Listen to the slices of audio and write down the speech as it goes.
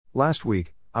Last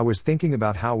week, I was thinking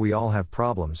about how we all have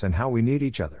problems and how we need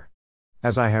each other.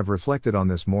 As I have reflected on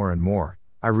this more and more,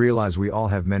 I realize we all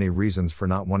have many reasons for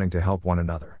not wanting to help one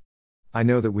another. I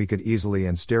know that we could easily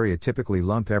and stereotypically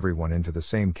lump everyone into the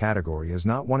same category as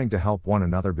not wanting to help one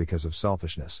another because of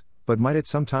selfishness, but might it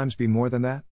sometimes be more than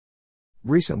that?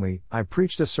 Recently, I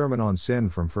preached a sermon on sin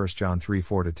from 1 John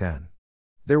 3:4-10.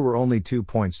 There were only 2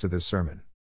 points to this sermon.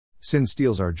 Sin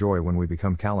steals our joy when we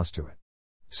become callous to it.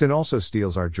 Sin also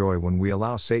steals our joy when we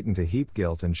allow Satan to heap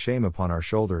guilt and shame upon our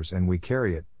shoulders and we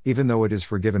carry it, even though it is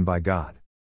forgiven by God.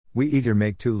 We either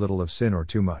make too little of sin or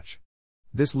too much.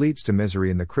 This leads to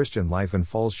misery in the Christian life and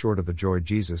falls short of the joy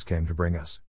Jesus came to bring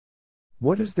us.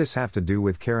 What does this have to do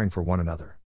with caring for one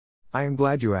another? I am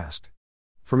glad you asked.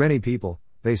 For many people,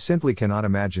 they simply cannot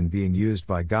imagine being used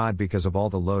by God because of all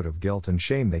the load of guilt and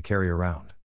shame they carry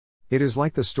around. It is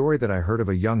like the story that I heard of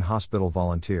a young hospital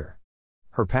volunteer.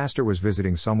 Her pastor was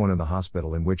visiting someone in the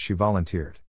hospital in which she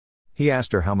volunteered. He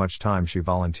asked her how much time she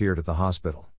volunteered at the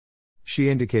hospital. She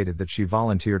indicated that she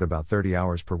volunteered about 30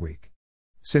 hours per week.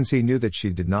 Since he knew that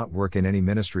she did not work in any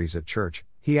ministries at church,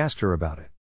 he asked her about it.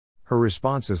 Her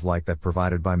response is like that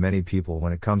provided by many people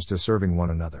when it comes to serving one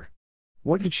another.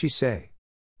 What did she say?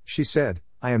 She said,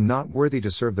 "I am not worthy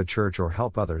to serve the church or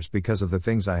help others because of the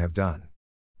things I have done."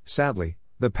 Sadly,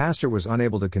 the pastor was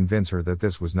unable to convince her that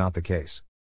this was not the case.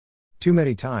 Too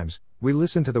many times, we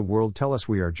listen to the world tell us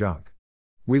we are junk.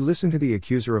 We listen to the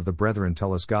accuser of the brethren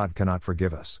tell us God cannot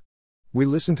forgive us. We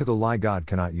listen to the lie God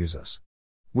cannot use us.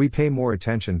 We pay more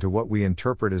attention to what we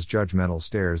interpret as judgmental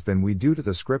stares than we do to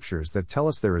the scriptures that tell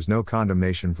us there is no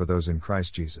condemnation for those in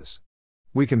Christ Jesus.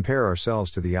 We compare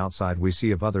ourselves to the outside we see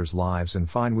of others' lives and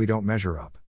find we don't measure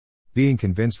up. Being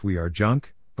convinced we are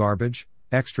junk, garbage,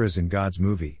 extras in God's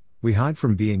movie, we hide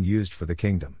from being used for the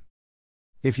kingdom.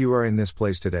 If you are in this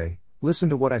place today, listen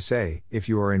to what I say. If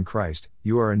you are in Christ,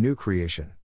 you are a new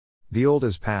creation. The old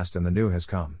is past and the new has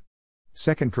come.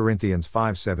 2 Corinthians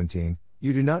 5:17,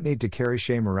 you do not need to carry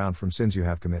shame around from sins you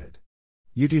have committed.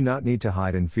 You do not need to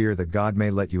hide in fear that God may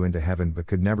let you into heaven but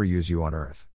could never use you on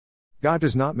earth. God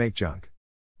does not make junk.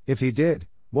 If he did,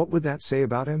 what would that say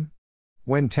about him?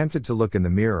 When tempted to look in the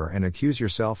mirror and accuse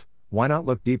yourself, why not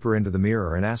look deeper into the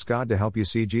mirror and ask God to help you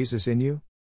see Jesus in you?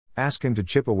 Ask him to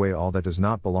chip away all that does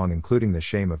not belong, including the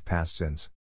shame of past sins.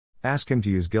 Ask him to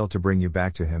use guilt to bring you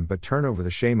back to him, but turn over the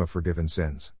shame of forgiven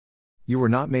sins. You were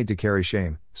not made to carry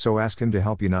shame, so ask him to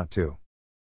help you not to.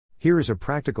 Here is a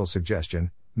practical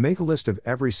suggestion: make a list of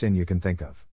every sin you can think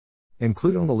of.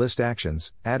 Include on the list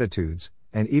actions, attitudes,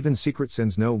 and even secret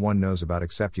sins no one knows about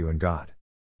except you and God.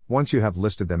 Once you have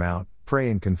listed them out,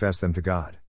 pray and confess them to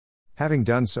God. Having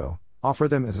done so, offer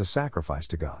them as a sacrifice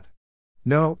to God.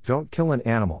 No, don't kill an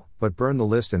animal, but burn the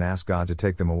list and ask God to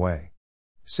take them away.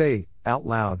 Say, out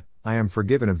loud, I am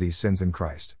forgiven of these sins in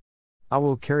Christ. I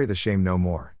will carry the shame no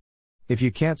more. If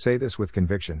you can't say this with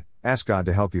conviction, ask God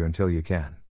to help you until you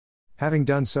can. Having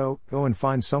done so, go and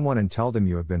find someone and tell them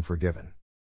you have been forgiven.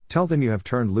 Tell them you have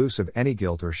turned loose of any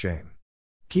guilt or shame.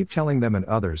 Keep telling them and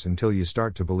others until you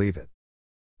start to believe it.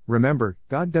 Remember,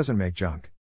 God doesn't make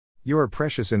junk. You are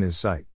precious in his sight.